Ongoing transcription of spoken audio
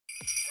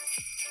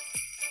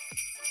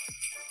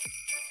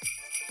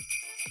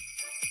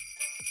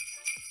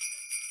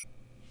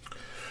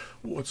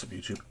What's up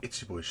YouTube, it's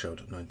your boy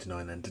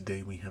Sheldon99 and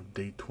today we have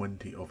day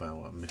 20 of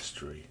our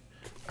mystery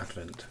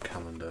advent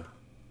calendar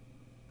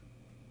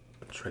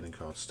trading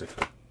card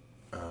sticker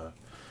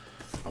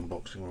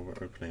unboxing, where we're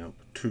opening up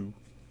two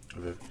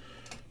of the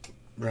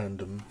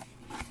random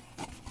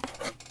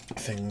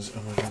things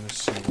and we're going to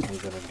see what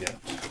we're going to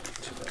get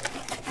today.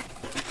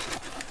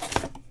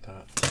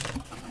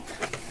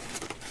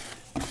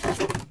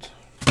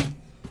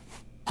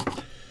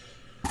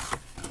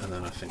 And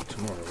then I think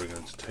tomorrow we're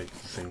going to take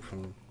the thing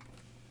from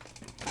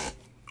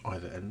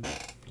either end,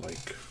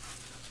 like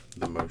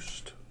the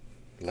most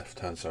left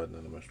hand side and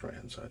then the most right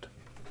hand side.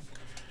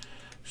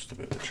 Just a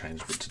bit of a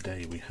change, but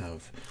today we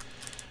have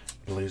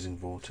Blazing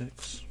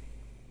Vortex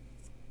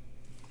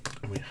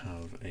and we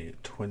have a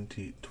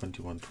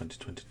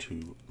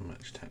 2021-2022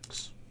 match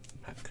tax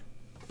pack.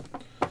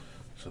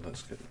 So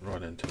let's get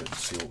right into it and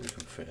see what we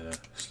can fit in a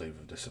sleeve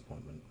of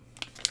disappointment.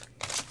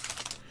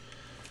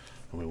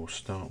 And we will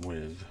start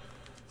with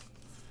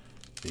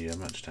the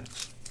match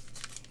tax.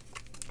 I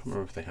can't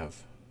remember if they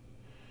have.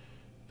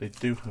 They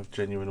do have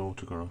genuine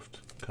autographed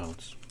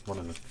cards. 1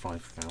 in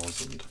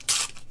 5,000.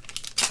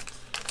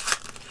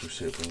 We'll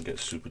see if we can get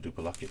super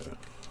duper lucky though.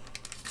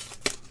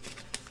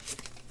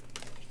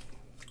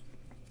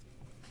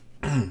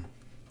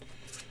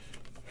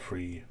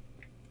 Free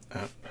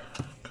app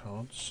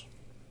cards.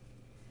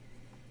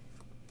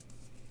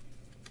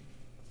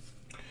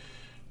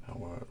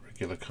 Our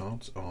regular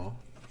cards are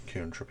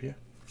Kieran Trippier,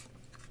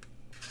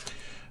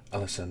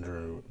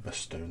 Alessandro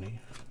Bastoni,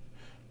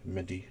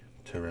 Mehdi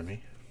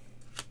Taremi,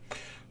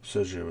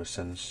 Sergio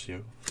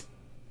Asensio,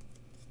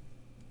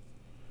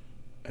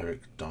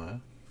 Eric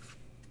Dyer,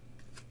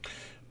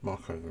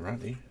 Marco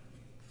Verratti,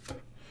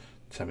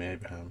 Tammy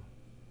Abraham,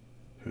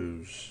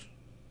 who's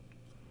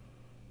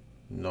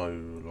no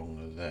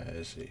longer there,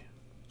 is he?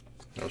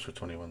 That was for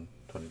 21-22,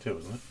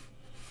 wasn't it?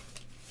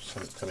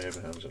 Tammy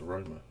Abraham's at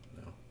Roma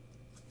now.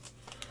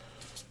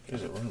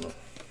 Is it Roma?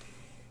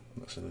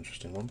 That's an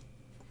interesting one.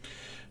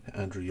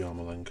 Andrew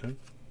Yarmolenko,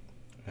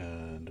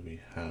 and we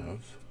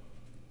have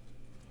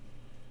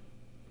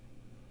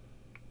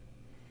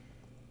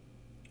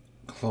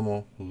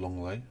Clement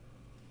Longley,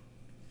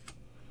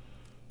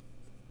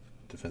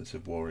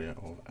 defensive warrior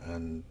of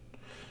Aaron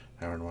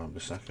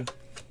Wan-Bissaka.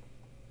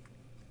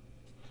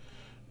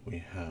 We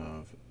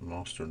have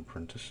Master and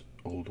Apprentice,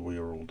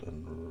 Alderweireld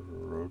and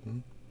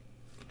Roden,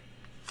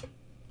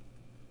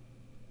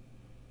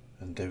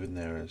 and David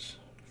Neres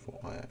for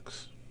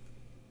Ajax.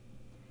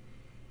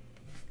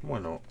 Why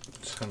not?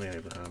 Tammy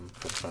Abraham,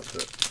 for the fact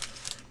that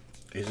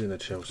he's in a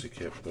Chelsea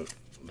kit, but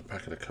the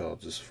pack of the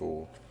cards is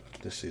for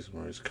this season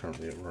where he's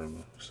currently at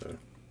Roma, so.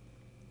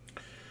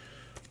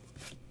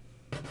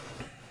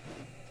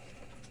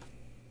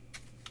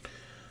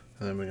 And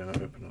then we're going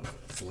to open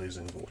up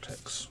Blazing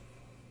Vortex.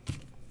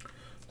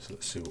 So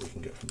let's see what we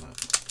can get from that.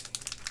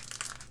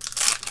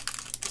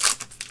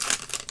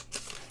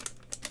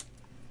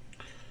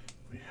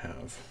 We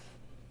have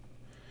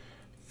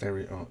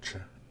Fairy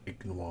Archer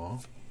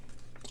Ignoir,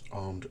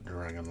 Armed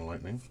Dragon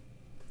Lightning,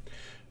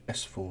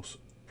 S-Force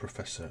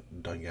Professor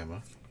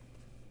Digamma,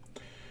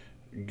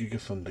 Giga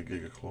Thunder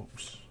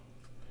Gigaclops,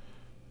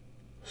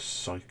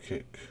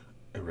 Psychic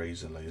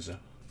Eraser Laser,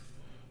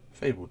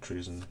 Fabled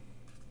Treason,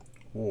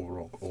 War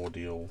Rock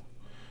Ordeal,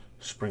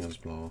 Springer's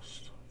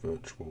Blast,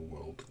 Virtual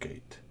World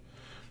Gate,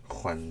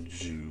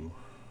 Huanzhou,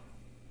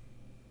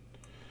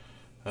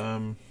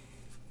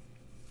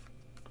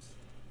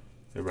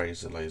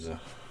 Eraser Laser.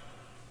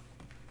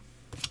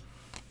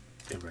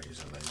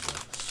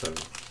 So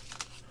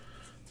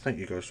thank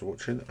you guys for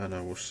watching, and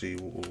I will see you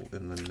all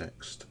in the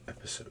next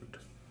episode.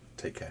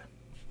 Take care.